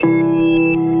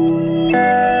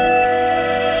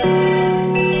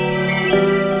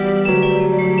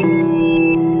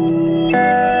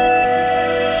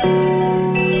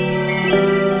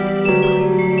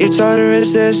You told her,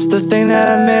 is this the thing that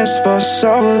I missed for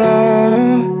so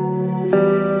long?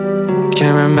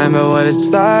 Can't remember what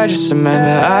it's like, just remember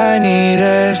I need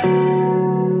it.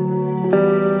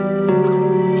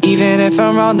 Even if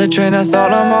I'm wrong, the train I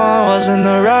thought I'm on wasn't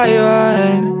the right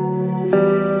one.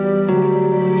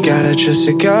 Gotta trust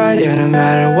your gut, yeah, no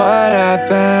matter what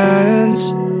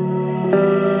happens.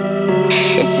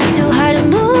 It's just too hard to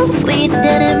move when you're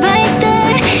standing right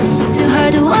there. It's just too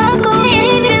hard to walk away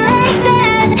if you like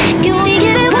that. Can we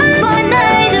give it one more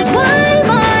night, just one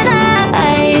more night?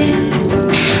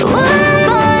 One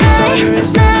more night,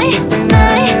 night,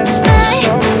 night, night, night.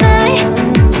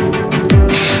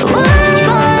 One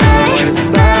more night,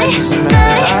 night,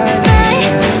 night, night,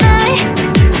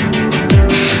 night.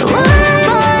 One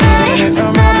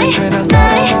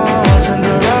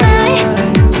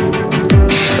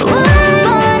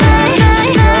more night,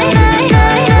 night, night, night.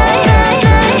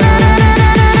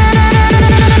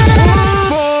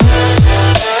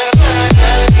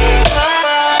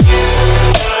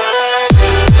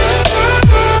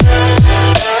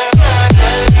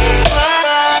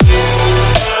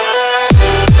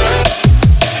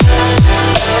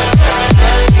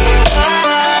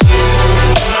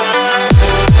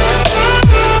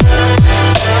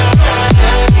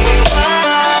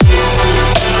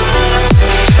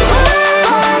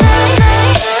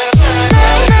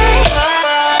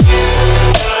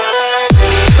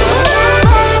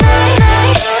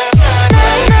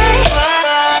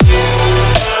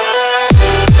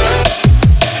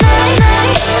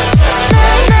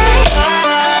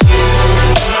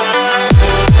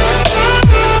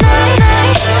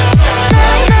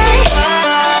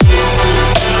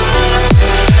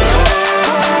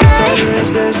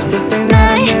 Is this the thing that